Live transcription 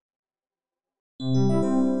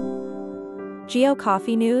Geo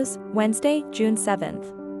Coffee News, Wednesday, June 7th.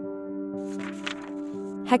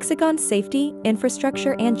 Hexagon's Safety,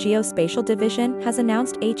 Infrastructure and Geospatial Division has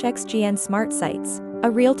announced HXGN Smart Sites, a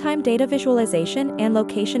real-time data visualization and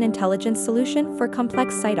location intelligence solution for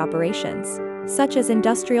complex site operations, such as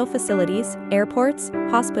industrial facilities, airports,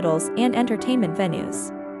 hospitals, and entertainment venues.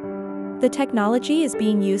 The technology is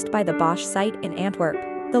being used by the Bosch site in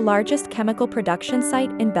Antwerp, the largest chemical production site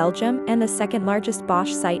in Belgium and the second-largest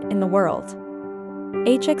Bosch site in the world.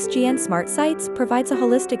 HXGN Smart Sites provides a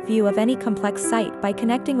holistic view of any complex site by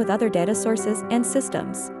connecting with other data sources and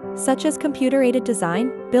systems, such as computer-aided design,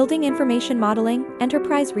 building information modeling,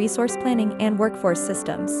 enterprise resource planning, and workforce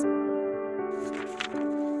systems.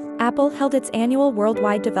 Apple held its annual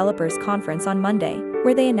Worldwide Developers Conference on Monday,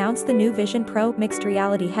 where they announced the new Vision Pro mixed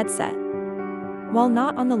reality headset. While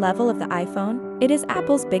not on the level of the iPhone, it is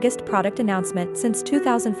Apple's biggest product announcement since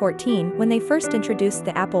 2014 when they first introduced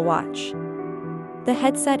the Apple Watch. The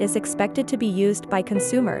headset is expected to be used by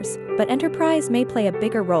consumers, but enterprise may play a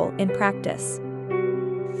bigger role in practice.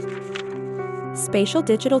 Spatial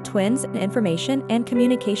digital twins and information and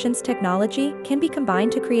communications technology can be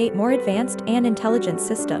combined to create more advanced and intelligent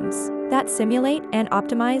systems that simulate and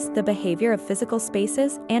optimize the behavior of physical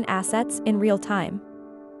spaces and assets in real time.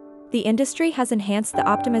 The industry has enhanced the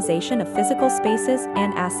optimization of physical spaces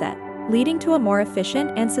and assets, leading to a more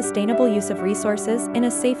efficient and sustainable use of resources in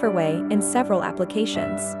a safer way in several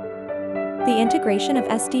applications. The integration of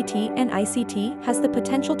SDT and ICT has the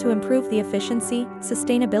potential to improve the efficiency,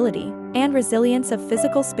 sustainability, and resilience of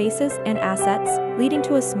physical spaces and assets, leading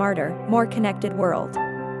to a smarter, more connected world.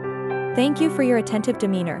 Thank you for your attentive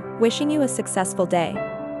demeanor, wishing you a successful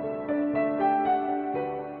day.